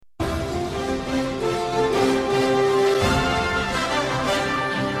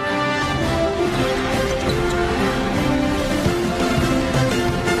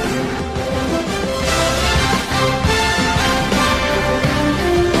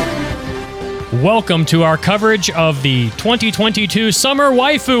Welcome to our coverage of the 2022 Summer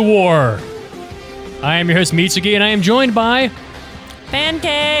Waifu War. I am your host Mitsuki, and I am joined by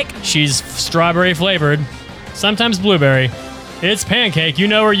Pancake. She's strawberry flavored, sometimes blueberry. It's Pancake. You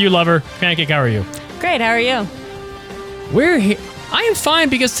know her, you love her. Pancake, how are you? Great, how are you? We're here. I am fine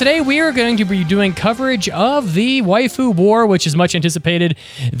because today we are going to be doing coverage of the Waifu War, which is much anticipated,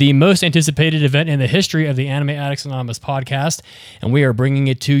 the most anticipated event in the history of the Anime Addicts Anonymous podcast, and we are bringing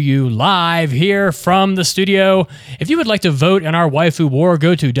it to you live here from the studio. If you would like to vote in our Waifu War,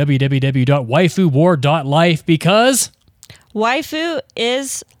 go to www.waifuwar.life because Waifu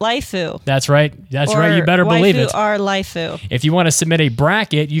is Laifu. That's right. That's right. You better believe it. Waifu are Laifu. If you want to submit a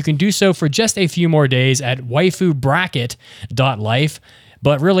bracket, you can do so for just a few more days at waifubracket.life.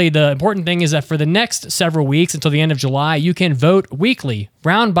 But really, the important thing is that for the next several weeks until the end of July, you can vote weekly,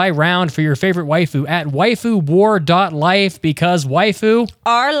 round by round, for your favorite waifu at waifuwar.life because waifu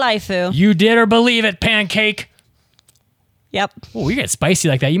Are Laifu. You did or believe it, Pancake. Yep. Oh, you get spicy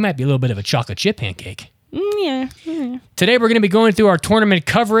like that. You might be a little bit of a chocolate chip pancake. Yeah. Today, we're going to be going through our tournament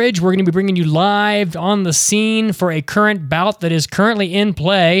coverage. We're going to be bringing you live on the scene for a current bout that is currently in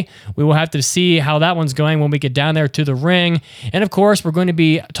play. We will have to see how that one's going when we get down there to the ring. And of course, we're going to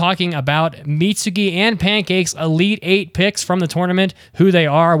be talking about Mitsuki and Pancake's Elite 8 picks from the tournament, who they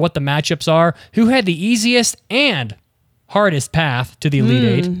are, what the matchups are, who had the easiest and hardest path to the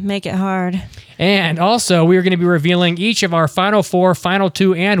Elite 8. Make it hard. And also, we are going to be revealing each of our Final Four, Final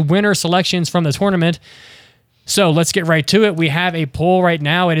Two, and winner selections from the tournament. So let's get right to it. We have a poll right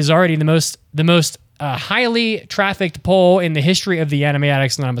now. It is already the most highly trafficked poll in the history of the Anime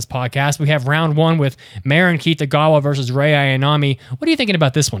Addicts Anonymous podcast. We have round one with Marin Kitagawa versus Rei Ayanami. What are you thinking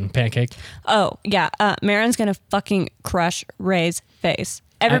about this one, Pancake? Oh, yeah. Marin's going to fucking crush Rei's face.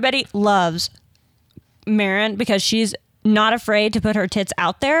 Everybody loves Marin because she's not afraid to put her tits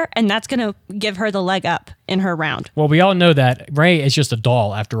out there, and that's going to give her the leg up in her round. Well, we all know that Rei is just a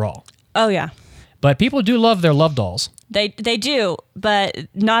doll after all. Oh, yeah. But people do love their love dolls. They do, but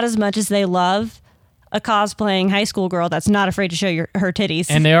not as much as they love a cosplaying high school girl that's not afraid to show her titties.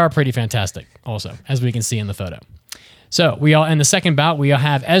 And they are pretty fantastic also, as we can see in the photo. So in the second bout, we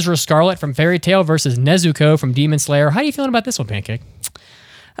have Ezra Scarlet from Fairy Tail versus Nezuko from Demon Slayer. How are you feeling about this one, Pancake?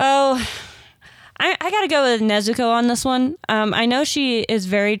 Oh, I got to go with Nezuko on this one. I know she is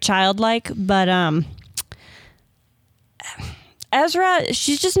very childlike, but Ezra,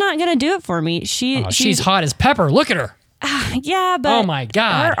 she's just not going to do it for me. She's hot as pepper. Look at her. Yeah, but oh my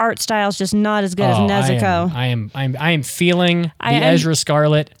God, her art style is just not as good as Nezuko. I am feeling the Ezra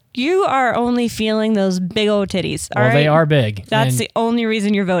Scarlet. You are only feeling those big old titties. All right? They are big. That's the only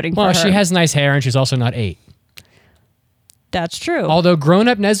reason you're voting for her. Well, she has nice hair, and she's also not 8. That's true. Although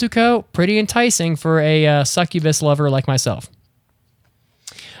grown-up Nezuko, pretty enticing for a succubus lover like myself.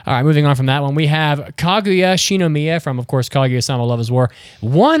 All right, moving on from that one, we have Kaguya Shinomiya from, of course, Kaguya-sama Love is War.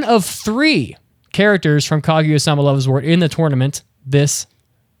 One of 3 characters from Kaguya-sama Love is War in the tournament this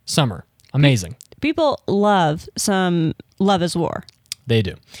summer. Amazing. People love some Love is War. They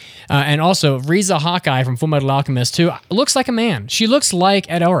do. And also, Riza Hawkeye from Fullmetal Alchemist 2 looks like a man. She looks like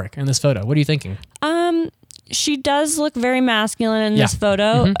Ed Elric in this photo. What are you thinking? She does look very masculine in this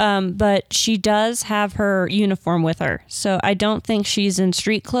photo, but she does have her uniform with her. So I don't think she's in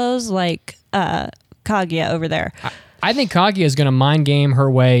street clothes like Kaguya over there. I think Kaguya is going to mind game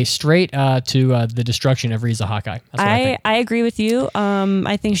her way straight to the destruction of Riza Hawkeye. That's what I think. I agree with you.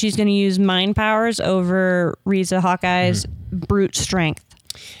 I think she's going to use mind powers over Riza Hawkeye's brute strength.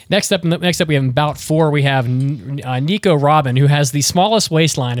 Next up, we have in bout 4, we have Nico Robin, who has the smallest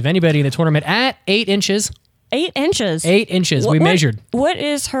waistline of anybody in the tournament at 8 inches. 8 inches? 8 inches. We measured. What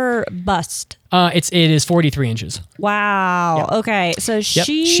is her bust? It is 43 inches. Wow. Yep. Okay. So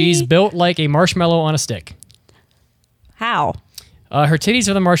she's built like a marshmallow on a stick. How? Her titties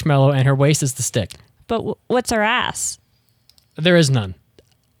are the marshmallow and her waist is the stick. But what's her ass? There is none.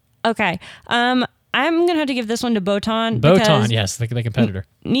 Okay. I'm going to have to give this one to Botan. Botan, yes, the competitor.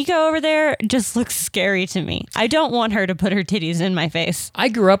 Nico over there just looks scary to me. I don't want her to put her titties in my face. I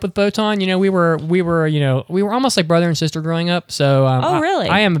grew up with Botan. We were almost like brother and sister growing up. So really?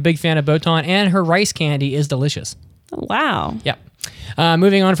 I am a big fan of Botan, and her rice candy is delicious. Oh, wow. Yep.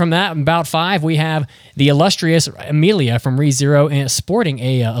 Moving on from that, in bout 5, we have the illustrious Emilia from ReZero and sporting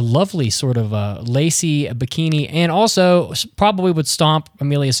a lovely sort of lacy bikini, and also probably would stomp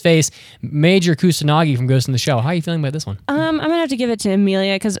Emilia's face, Major Kusanagi from Ghost in the Shell. How are you feeling about this one? I'm going to have to give it to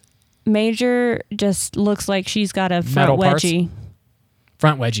Emilia because Major just looks like she's got a front Metal wedgie. Parts?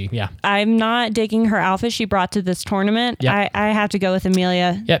 Front wedgie, yeah. I'm not digging her outfit she brought to this tournament. Yep. I have to go with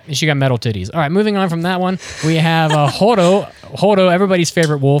Amelia. Yep, and she got metal titties. All right, moving on from that one, we have Horo, everybody's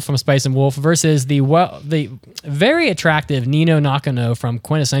favorite wolf from Spice and Wolf, versus the very attractive Nino Nakano from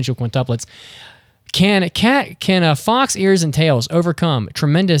Quintessential Quintuplets. Can fox ears and tails overcome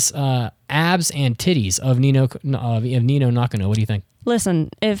tremendous abs and titties of Nino Nakano? What do you think? Listen,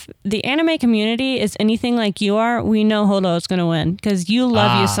 if the anime community is anything like you are, we know Holo is going to win because you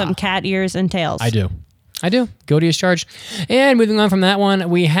love you some cat ears and tails. I do. Goatee is charged. And moving on from that one,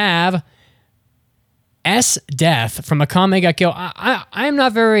 we have S Death from Akame ga Kill. I'm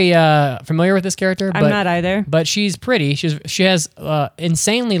not very familiar with this character. I'm not either. But she's pretty. She has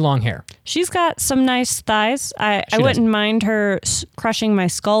insanely long hair. She's got some nice thighs. I wouldn't mind her crushing my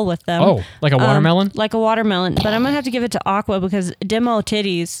skull with them. Oh, like a watermelon? Like a watermelon. But I'm going to have to give it to Aqua because demo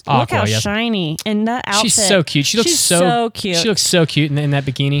titties. Look how shiny. And that outfit. She's so cute. She's so cute. She looks so cute in that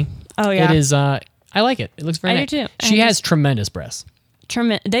bikini. Oh, yeah. It is. I like it. It looks very nice. I do too. She has tremendous breasts.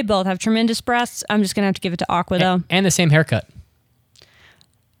 They both have tremendous breasts. I'm just going to have to give it to Aqua, though. And the same haircut.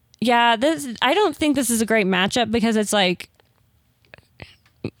 Yeah, I don't think this is a great matchup because it's like...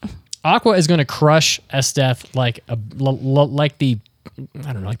 Aqua is going to crush Esteth like the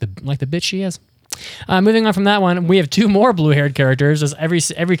bitch she is. Moving on from that one, we have two more blue-haired characters. As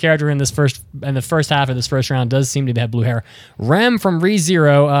every character in the first half of this first round does seem to have blue hair. Rem from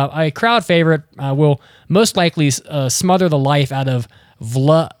ReZero, a crowd favorite, will most likely smother the life out of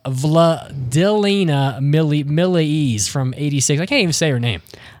Vladilena Milies from 86. I can't even say her name.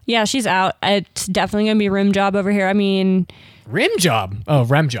 Yeah, she's out. It's definitely going to be Rim Job over here. I mean... Rim Job? Oh,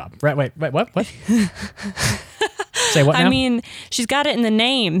 Rem Job. Right, wait, what? Say what now? I mean, she's got it in the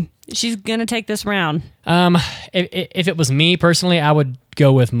name. She's going to take this round. If it was me personally, I would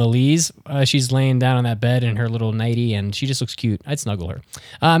go with Melise. She's laying down on that bed in her little nightie, and she just looks cute. I'd snuggle her.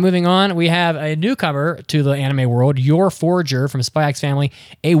 Moving on, we have a newcomer to the anime world, Your Forger from Spy X Family,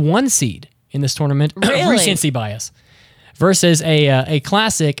 a 1 seed in this tournament. Really? Recency bias. Versus a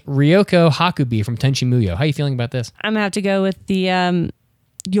classic Ryoko Hakubi from Tenchi Muyo. How are you feeling about this? I'm going to have to go with the...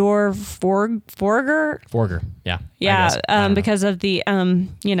 Your Forger? Forger, yeah. Yeah, because of the,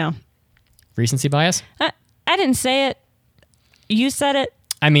 recency bias? I didn't say it. You said it.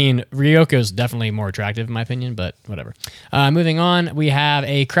 I mean, Ryoko's definitely more attractive in my opinion, but whatever. Moving on, we have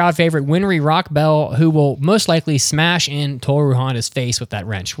a crowd favorite, Winry Rockbell, who will most likely smash in Toru Honda's face with that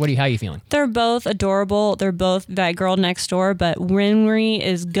wrench. How are you feeling? They're both adorable. They're both that girl next door, but Winry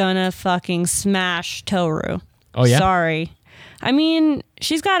is gonna fucking smash Toru. Oh, yeah? Sorry. I mean,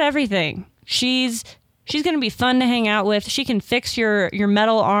 she's got everything. She's going to be fun to hang out with. She can fix your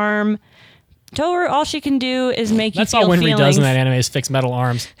metal arm. Toru, all she can do is make you feel all Winry feelings. does in that anime is fix metal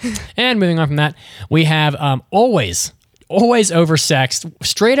arms. And moving on from that, we have always oversexed,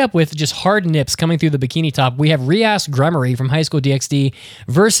 straight up with just hard nips coming through the bikini top. We have Rias Gremory from High School DxD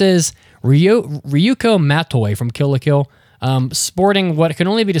versus Ryuko Matoi from Kill la Kill. Sporting what can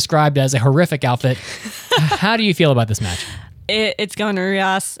only be described as a horrific outfit. How do you feel about this match? It's going to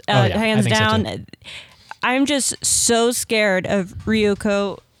Rias, hands down. So I'm just so scared of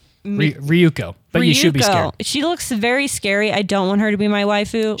Ryuko. Ryuko, but you should be scared. She looks very scary. I don't want her to be my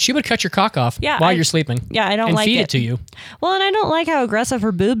waifu. She would cut your cock off while you're sleeping. Yeah, I don't and like feed it. it to you. Well, and I don't like how aggressive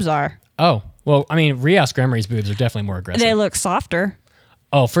her boobs are. Oh, well, I mean, Rias Gremory's boobs are definitely more aggressive. They look softer.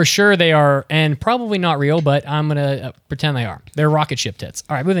 Oh, for sure they are, and probably not real, but I'm going to pretend they are. They're rocket ship tits.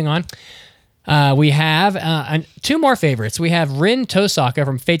 All right, moving on. We have two more favorites. We have Rin Tosaka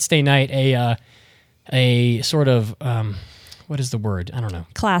from Fate Stay Night, a sort of, what is the word? I don't know.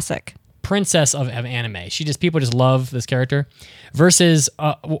 Classic. Princess of anime. People just love this character. Versus,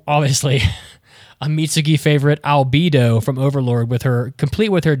 obviously, a Mitsuki favorite, Albedo from Overlord, complete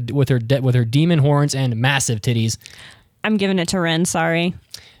with her demon horns and massive titties. I'm giving it to Ren, sorry.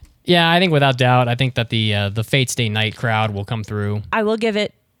 Yeah, I think without doubt, I think that the Fate Stay Night crowd will come through. I will give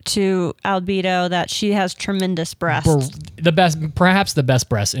it to Albedo that she has tremendous breasts. Perhaps the best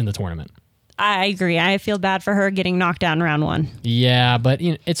breasts in the tournament. I agree. I feel bad for her getting knocked down in round 1. Yeah, but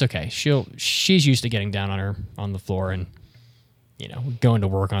it's okay. She's used to getting down on the floor and going to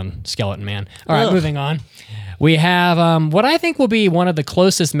work on Skeleton Man. All right, moving on. We have what I think will be one of the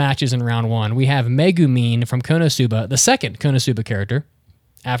closest matches in round 1. We have Megumin from Konosuba, the second Konosuba character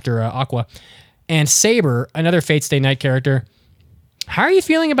after Aqua, and Saber, another Fate Stay Night character. How are you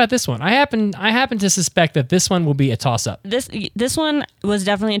feeling about this one? I happen to suspect that this one will be a toss-up. This one was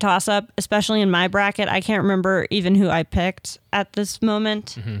definitely a toss-up, especially in my bracket. I can't remember even who I picked at this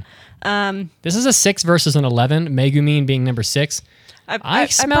moment. Mm-hmm. This is a 6 versus an 11, Megumin being number 6. I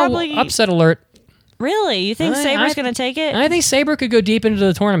smell upset alert. Really? You think Saber's going to take it? I think Saber could go deep into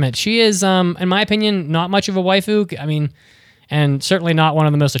the tournament. She is, in my opinion, not much of a waifu. I mean, and certainly not one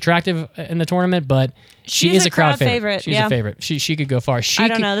of the most attractive in the tournament, but she is a crowd favorite. She's a favorite. She could go far. I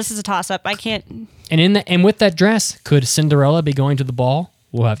don't know. This is a toss-up. I can't... And with that dress, could Cinderella be going to the ball?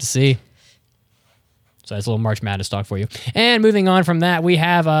 We'll have to see. So that's a little March Madness talk for you. And moving on from that, we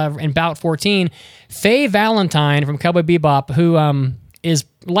have in bout 14, Faye Valentine from Cowboy Bebop, who is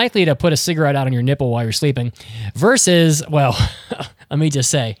likely to put a cigarette out on your nipple while you're sleeping, versus, well, let me just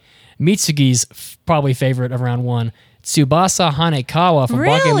say, Mitsugi's probably favorite of round one, Tsubasa Hanekawa from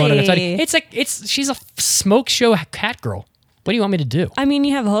Bakemonogatari. She's a smoke show cat girl. What do you want me to do? I mean,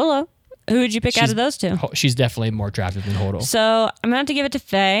 you have Holo. Who would you pick out of those two? She's definitely more attractive than Holo. So I'm going to have to give it to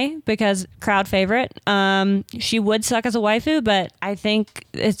Faye because crowd favorite. She would suck as a waifu, but I think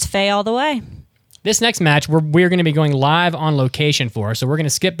it's Faye all the way. This next match, we're going to be going live on location for, so we're going to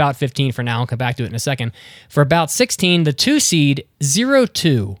skip bout 15 for now. I'll come back to it in a second. For bout 16, the 2 seed,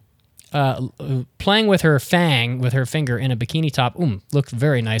 0-2, playing with her fang, with her finger in a bikini top, looked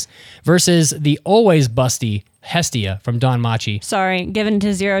very nice, versus the always busty Hestia from Don Machi. Sorry, given to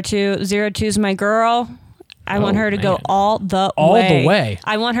 0-2. 0-2's my girl. I want her to go all the way. All the way.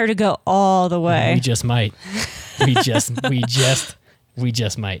 I want her to go all the way. We just might. We just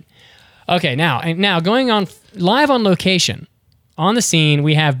might. Okay, now going on live on location. On the scene,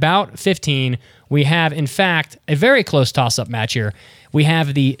 we have bout 15. We have, in fact, a very close toss-up match here. We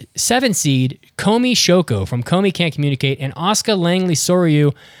have the 7 seed Komi Shoko from Komi Can't Communicate and Asuka Langley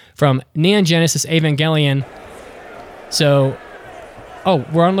Soryu from Neon Genesis Evangelion. So,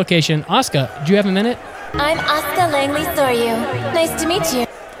 we're on location. Asuka, do you have a minute? I'm Asuka Langley Soryu. Nice to meet you.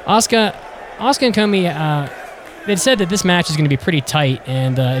 Asuka and Komi, they said that this match is going to be pretty tight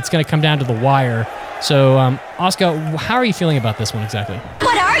and it's going to come down to the wire. So, Asuka, how are you feeling about this one exactly?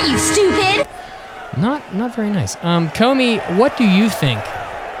 What are you, stupid? Not very nice. Komi, what do you think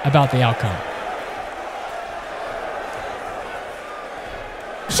about the outcome?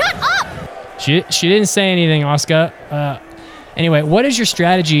 Shut up! She didn't say anything, Asuka. Anyway, what is your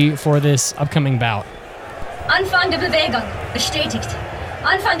strategy for this upcoming bout? Anfang der Bewegung. Bestätigt.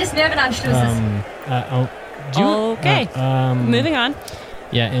 Anfang des Nervenanstoßes. Okay. Moving on.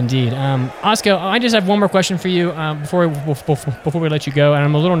 Yeah, indeed. Asuka, I just have one more question for you before we let you go, and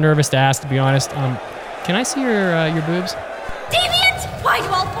I'm a little nervous to ask, to be honest. Can I see your boobs? Deviant! Why do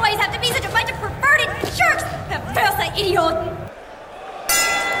all boys have to be such a bunch of perverted jerks? Perverse Idioten!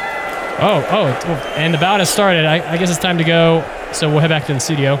 And the bout has started. I guess it's time to go, so we'll head back to the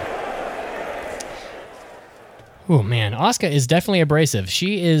studio. Oh, man. Asuka is definitely abrasive.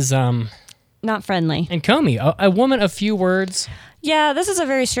 She is... Not friendly. And Komi, a woman of few words. Yeah, this is a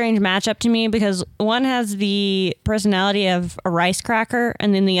very strange matchup to me because one has the personality of a rice cracker,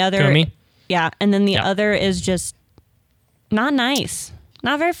 and then the other... Komi? Yeah, and then the other is just not nice.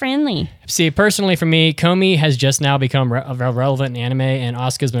 Not very friendly. See, personally for me, Komi has just now become relevant in anime, and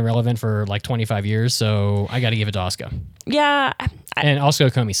Asuka's been relevant for like 25 years, so I got to give it to Asuka. Yeah. And also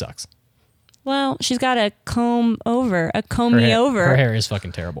Komi sucks. Well, she's got a comb over. Her hair is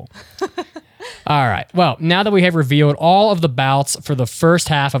fucking terrible. All right. Well, now that we have revealed all of the bouts for the first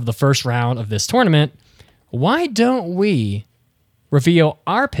half of the first round of this tournament, why don't we reveal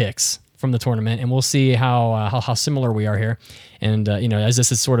our picks from the tournament, and we'll see how similar we are here. And as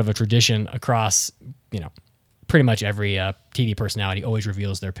this is sort of a tradition across, pretty much every TV personality always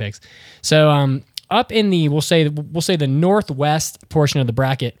reveals their picks. So up in the we'll say the northwest portion of the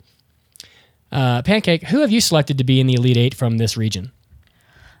bracket, Pancake, who have you selected to be in the Elite Eight from this region?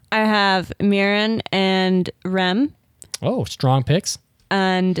 I have Miran and Rem. Oh, strong picks.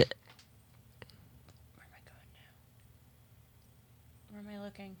 And where am I going now? Where am I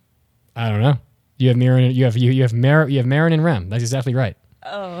looking? I don't know. You have Miran. You have Marin and Rem. That's exactly right.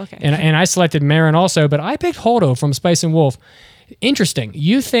 Oh, okay. And I selected Marin also, but I picked Hodo from Spice and Wolf. Interesting.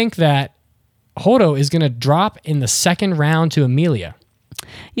 You think that Hodo is going to drop in the second round to Amelia?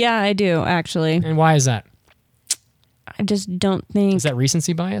 Yeah, I do actually. And why is that? I just don't think... Is that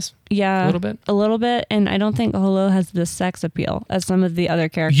recency bias? Yeah. A little bit. And I don't think Holo has the sex appeal as some of the other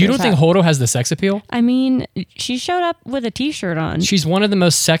characters You don't think Hodo has the sex appeal? I mean, she showed up with a t-shirt on. She's one of the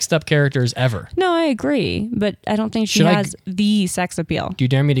most sexed up characters ever. No, I agree. But I don't think she has the sex appeal. Do you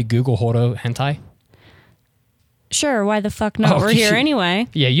dare me to Google Hodo hentai? Sure. Why the fuck not? We're here anyway.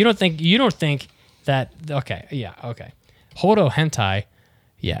 Yeah, you don't think that... Okay. Yeah, okay. Hodo hentai.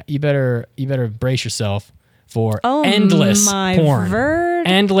 Yeah, you better brace yourself for endless porn.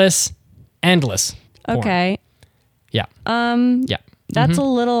 Endless porn. Okay. Yeah. Yeah. That's a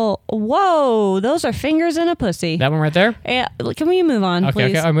little. Whoa, those are fingers in a pussy. That one right there? Yeah, can we move on, Okay,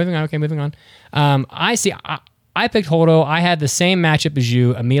 please? okay. Oh, moving on. Okay, moving on. I see. I picked Holdo. I had the same matchup as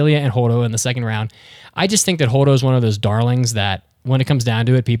you, Amelia and Holdo in the second round. I just think that Holdo is one of those darlings that when it comes down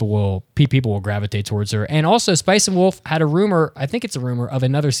to it, people will gravitate towards her. And also, Spice and Wolf had a rumor, I think it's a rumor, of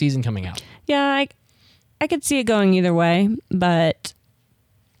another season coming out. Yeah, I could see it going either way, but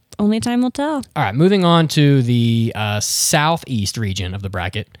only time will tell. All right, moving on to the southeast region of the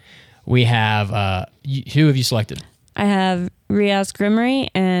bracket. We have, who have you selected? I have Rias Grimmery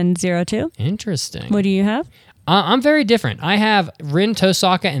and 02. Interesting. What do you have? I'm very different. I have Rin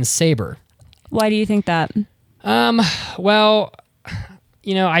Tosaka and Saber. Why do you think that? Well,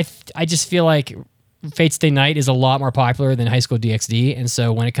 I just feel like Fate Stay Night is a lot more popular than High School DxD, and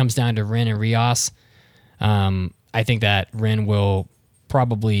so when it comes down to Rin and Rias, I think that Rin will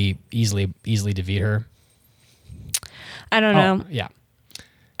probably easily defeat her. I don't know. Yeah.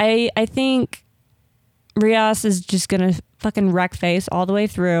 I think Rias is just gonna fucking wreck face all the way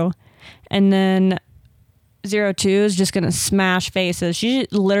through, and then 02 is just gonna smash faces.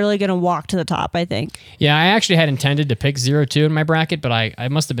 She's literally gonna walk to the top, I think. Yeah, I actually had intended to pick 02 in my bracket, but I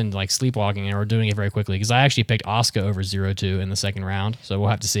must have been like sleepwalking or doing it very quickly because I actually picked Asuka over 02 in the second round. So we'll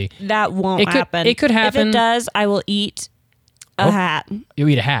have to see. That won't happen. It could happen. If it does, I will eat a hat, You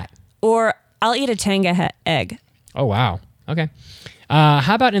eat a hat. or I'll eat a Tenga egg. Oh wow. Okay.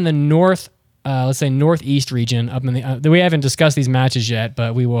 How about in the north? Let's say northeast region. Up in the we haven't discussed these matches yet,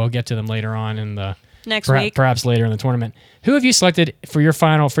 but we will get to them later on in the Next week. perhaps later in the tournament. Who have you selected for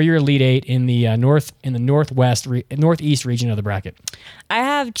your Elite Eight in the northeast region of the bracket? I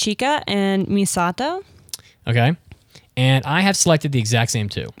have Chika and Misato. Okay, and I have selected the exact same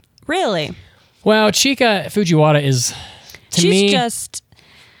two. Really? Well, Chika Fujiwara is to me. She's just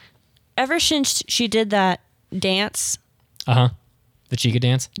ever since she did that dance, The Chika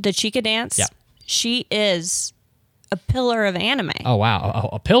dance. the Chika dance. Yeah. She is a pillar of anime. Oh wow,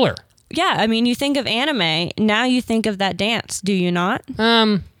 a pillar. Yeah, I mean, you think of anime, now you think of that dance, do you not?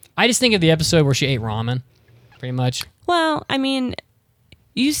 I just think of the episode where she ate ramen, pretty much. Well, I mean,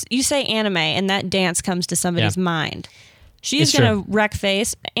 you say anime, and that dance comes to somebody's Yeah. mind. She's It's gonna wreck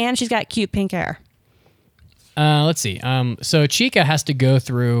face, and she's got cute pink hair. Let's see. So Chika has to go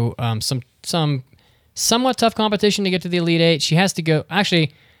through some somewhat tough competition to get to the Elite Eight. She has to go.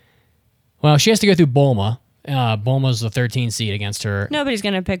 Actually, well, she has to go through Bulma. Bulma's the 13 seed against her. Nobody's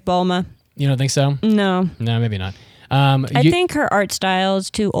gonna pick Bulma. You don't think so? No, No, maybe not. I think her art style is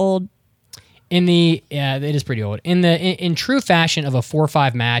too old. It is pretty old. In true fashion of a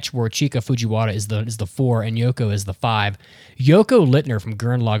 4-5 match where Chika Fujiwara is the 4 and Yoko is the 5, Yoko Littner from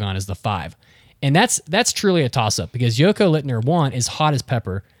Gurren Lagann is the 5. And that's truly a toss-up because Yoko Littner, 1, is hot as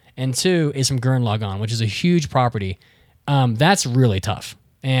pepper, and 2 is from Gurren Lagann, which is a huge property. That's really tough.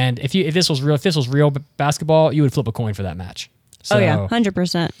 And if this was real basketball, you would flip a coin for that match. So, Oh yeah,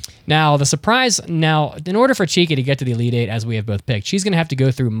 100%. Now, in order for Chika to get to the Elite Eight, as we have both picked, she's going to have to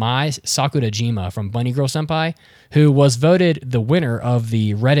go through Mai Sakudajima from Bunny Girl Senpai, who was voted the winner of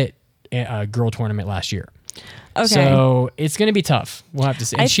the Reddit girl tournament last year. Okay. So it's going to be tough. We'll have to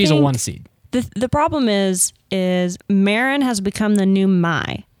see. And she's a think 1 seed. The problem is Marin has become the new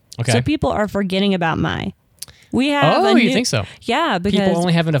Mai. Okay. So people are forgetting about Mai. We have Oh, you think so? Yeah, because People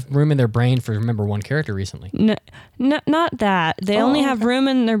only have enough room in their brain for remember one character recently. not that. They only have room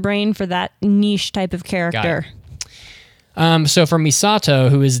in their brain for that niche type of character. So for Misato,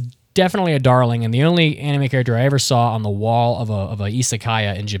 who is definitely a darling and the only anime character I ever saw on the wall of a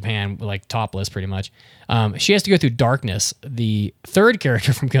izakaya in Japan, like topless pretty much, she has to go through Darkness, the third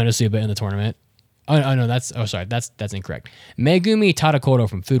character from Konosuba in the tournament. Oh no, that's incorrect. Megumi Tadakoro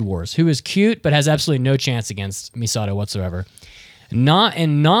from Food Wars, who is cute but has absolutely no chance against Misato whatsoever.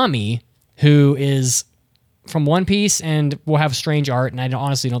 And Nami, who is from One Piece and will have strange art, and I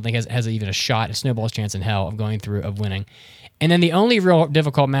honestly don't think has even a shot, a snowball's chance in hell of winning. And then the only real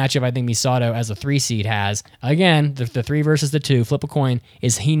difficult matchup I think Misato as a 3 seed has, again, the 3 versus the 2, flip a coin,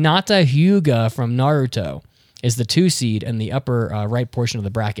 is Hinata Hyuga from Naruto, is the 2 seed in the upper right portion of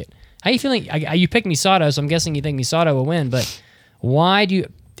the bracket. How are you feeling? You picked Misato, so I'm guessing you think Misato will win, but why do you...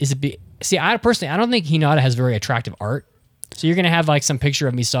 I don't think Hinata has very attractive art. So you're going to have like some picture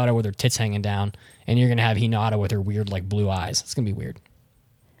of Misato with her tits hanging down, and you're going to have Hinata with her weird like blue eyes. It's going to be weird.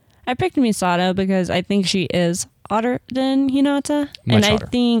 I picked Misato because I think she is hotter than Hinata. Much and hotter. I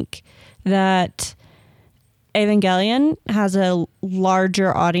think that Evangelion has a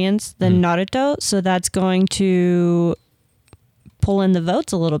larger audience than Naruto, so that's going to pull in the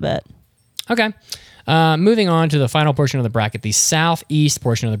votes a little bit. Okay. Moving on to the final portion of the bracket, the southeast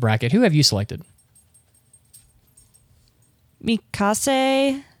portion of the bracket. Who have you selected?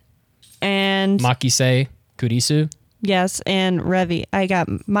 Mikase and Makise Kurisu. yes, and Revi. I got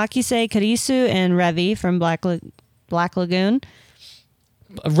Makise, Kurisu, and Revi from Black Lagoon.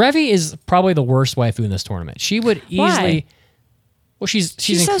 Revi is probably the worst waifu in this tournament. She would easily. Why? Well, she's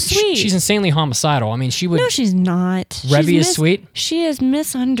so sweet. She's insanely homicidal. I mean, she would. No, she's not. Revi is sweet? She is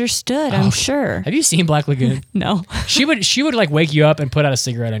misunderstood. I'm sure. Have you seen Black Lagoon? No, She would like wake you up and put out a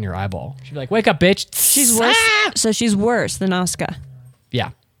cigarette on your eyeball. She'd be like, "Wake up, bitch!" she's worse. So she's worse than Asuka.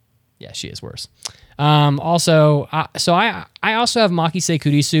 Yeah, she is worse. Also, I also have Makise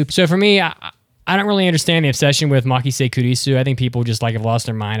Kurisu. So for me, I don't really understand the obsession with Makise Kurisu. I think people just like have lost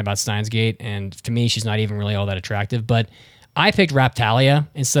their mind about Steins Gate, and to me, she's not even really all that attractive. But I picked Raptalia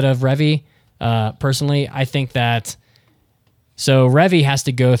instead of Revi. Personally, I think that so Revi has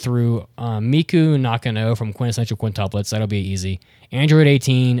to go through Miku Nakano from Quintessential Quintuplets. That'll be easy. Android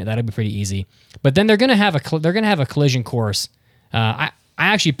 18. That'll be pretty easy. But then they're gonna have a collision course. I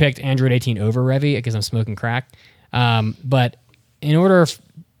actually picked Android 18 over Revi because I'm smoking crack. But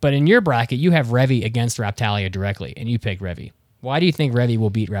in your bracket, you have Revi against Raptalia directly, and you picked Revi. Why do you think Revi will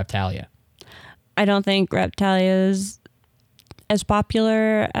beat Raptalia? I don't think Raptalia is as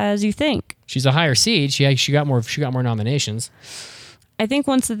popular as you think. She's a higher seed. She got more nominations. I think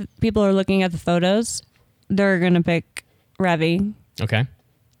once the people are looking at the photos, they're gonna pick Revi. Okay.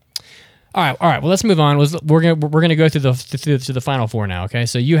 All right. Well, let's move on. We're gonna go through the final four now. Okay.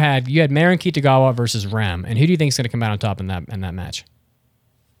 So you had Marin Kitagawa versus Rem, and who do you think is gonna come out on top in that match?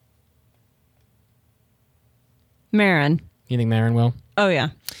 Marin. You think Marin will? Oh yeah.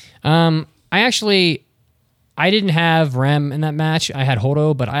 I didn't have Rem in that match. I had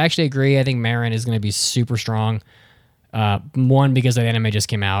Hodo, but I actually agree. I think Marin is going to be super strong. One, because the anime just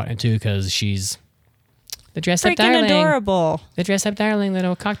came out, and two, because she's the dress-up darling. Freaking adorable. The dress-up darling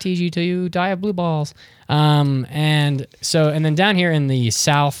that'll cock tease you till you die of blue balls. And then down here in the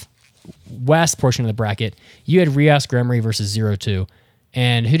southwest portion of the bracket, you had Rias Gremory versus 0-2.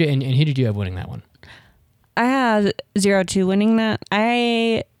 And who did you have winning that one? I had 0-2 winning that.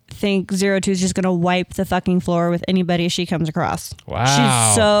 I think 0-2 is just gonna wipe the fucking floor with anybody she comes across. Wow.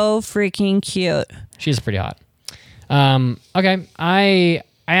 She's so freaking cute. She's pretty hot. Okay. I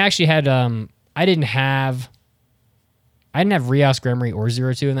actually had I didn't have Rias Gremory or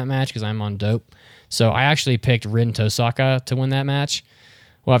 0-2 in that match because I'm on dope. So I actually picked Rin Tosaka to win that match.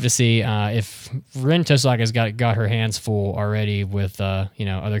 We'll have to see if Rin Tosaka's got her hands full already with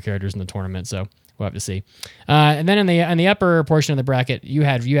other characters in the tournament. So we'll have to see. And then in the upper portion of the bracket, you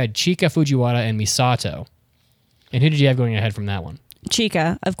had Chika Fujiwara and Misato. And who did you have going ahead from that one?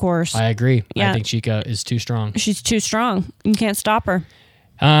 Chika, of course. I agree. Yeah. I think Chika is too strong. She's too strong. You can't stop her.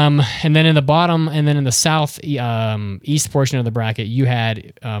 And then in the bottom, and then in the south east portion of the bracket, you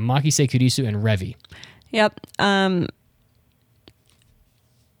had Makise Kurisu and Revi. Yep. Where am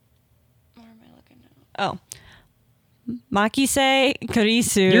I looking now? Oh. Makise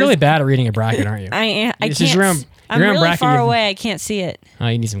Kurisu. You're really bad at reading a bracket, aren't you? I am. I This can't. is your own- I'm your own really bracket, far you've- away. I can't see it. Oh,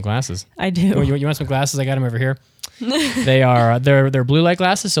 you need some glasses. I do. You want some glasses? I got them over here. They're blue light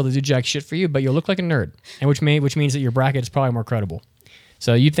glasses, so they do jack shit for you, but you'll look like a nerd, and which means that your bracket is probably more credible.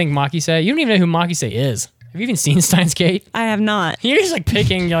 So you think Makise? You don't even know who Makise is. Have you even seen Steins Gate? I have not. You're just like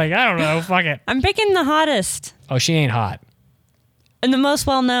picking. You're like, I don't know. Fuck it. I'm picking the hottest Oh, she ain't hot. and the most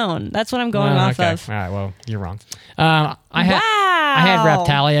well known. That's what I'm going off okay. of. All right. Well, you're wrong. I had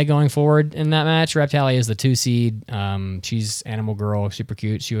Raptalia going forward in that match. Raptalia is the 2 seed. She's Animal Girl, super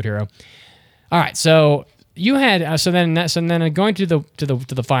cute, shield hero. All right, so you had so then going to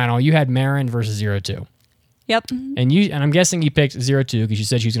the final, you had Marin versus 0-2. Yep. And I'm guessing you picked 0-2 because you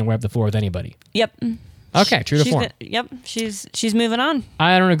said she was going to wipe the floor with anybody. Yep. Okay, true to form. Yep. She's moving on.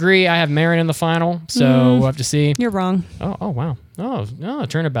 I don't agree. I have Marin in the final, so we'll have to see. You're wrong. Oh wow. Oh,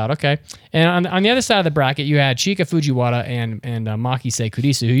 turnabout. Okay. And on the other side of the bracket, you had Chika Fujiwara and Makise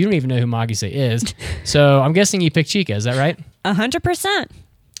Kurisu, who you don't even know who Makise is. So I'm guessing you picked Chika. Is that right? 100%.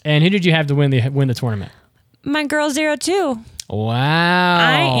 And who did you have to win the tournament? My girl 0-2. Wow.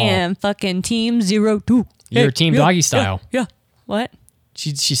 I am fucking team 0-2. You're team doggy style. Yeah. What?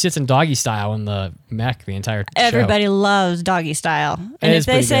 She sits in doggy style in the mech the entire show. Everybody loves doggy style. And if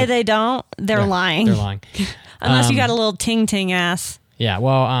they say they don't, they're lying. They're lying. Unless you got a little ting ass. Yeah,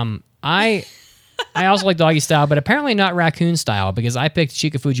 well, I also like doggy style, but apparently not raccoon style because I picked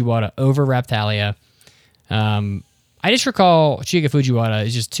Chika Fujiwara over Raptalia. I just recall Chika Fujiwara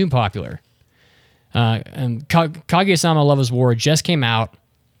is just too popular. And Kaguya-sama Love is War just came out,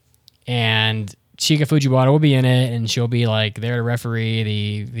 and Chika Fujiwara will be in it, and she'll be like there to referee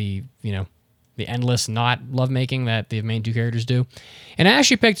the endless not lovemaking that the main two characters do. And I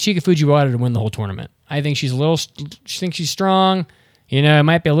actually picked Chika Fujiwara to win the whole tournament. I think she's she thinks she's strong. You know, it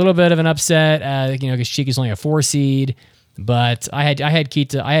might be a little bit of an upset, because Chica's only a 4 seed. But I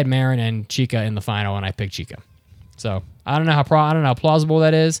had Marin and Chica in the final, and I picked Chica. So I don't know how plausible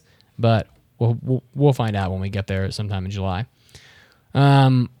that is, but we'll find out when we get there sometime in July.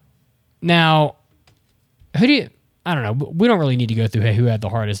 Now, I don't know. We don't really need to go through who had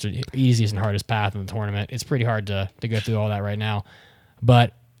the easiest and hardest path in the tournament. It's pretty hard to go through all that right now.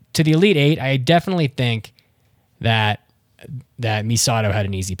 But to the Elite Eight, I definitely think that Misato had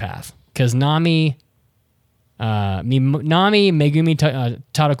an easy path because Nami, Megumi,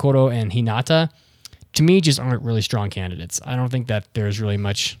 Tadakoro, and Hinata, to me, just aren't really strong candidates. I don't think that there's really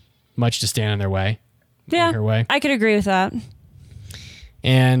much to stand in their way. Yeah, in her way. I could agree with that.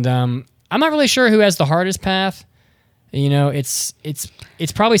 And I'm not really sure who has the hardest path. You know, it's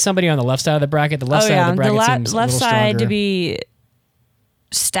probably somebody on the left side of the bracket. The left side of the bracket seems left a little side stronger. to be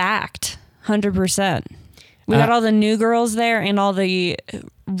stacked 100%. We got all the new girls there and all the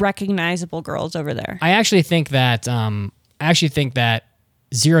recognizable girls over there. I actually think that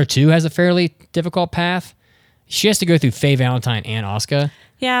 0-2 has a fairly difficult path. She has to go through Faye Valentine and Asuka.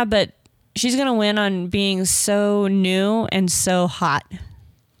 Yeah, but she's gonna win on being so new and so hot.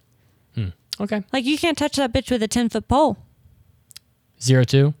 Okay. Like you can't touch that bitch with a 10-foot pole.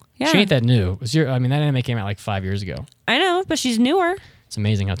 0-2? Yeah. She ain't that new. That anime came out like 5 years ago. I know, but she's newer. It's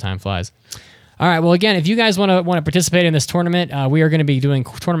amazing how time flies. All right. Well, again, if you guys want to participate in this tournament, we are going to be doing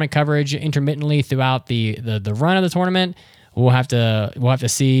tournament coverage intermittently throughout the run of the tournament. We'll have to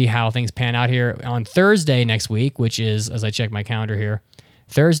see how things pan out here on Thursday next week, which is, as I check my calendar here,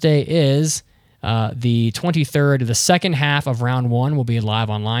 Thursday is the 23rd. The second half of round 1 will be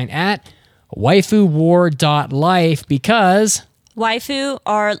live online at waifuwar.life because Waifu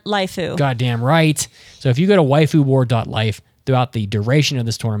or Laifu. goddamn right. So if you go to waifuwar.life throughout the duration of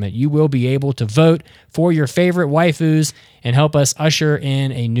this tournament, you will be able to vote for your favorite waifus and help us usher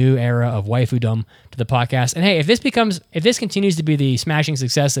in a new era of waifudom to the podcast. And hey, if this continues to be the smashing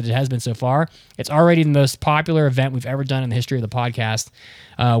success that it has been so far, it's already the most popular event we've ever done in the history of the podcast.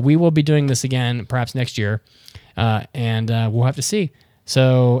 We will be doing this again perhaps next year, and we'll have to see.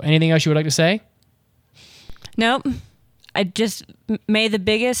 So anything else you would like to say? Nope. I just may the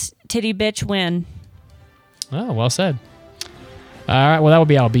biggest titty bitch win. Oh, well said. All right, well, that would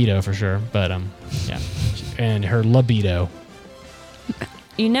be albedo for sure, but yeah, and her libido.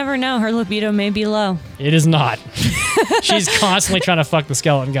 You never know. Her libido may be low. It is not. She's constantly trying to fuck the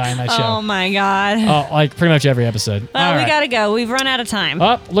skeleton guy in that show. Oh my god. Oh, like pretty much every episode. Well, All we right. gotta go. We've run out of time.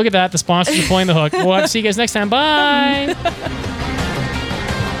 Oh, look at that. The sponsors are pulling the hook. We'll have to see you guys next time. Bye.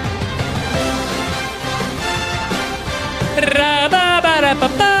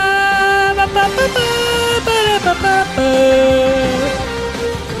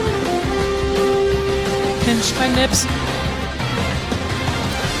 Pinch my nips.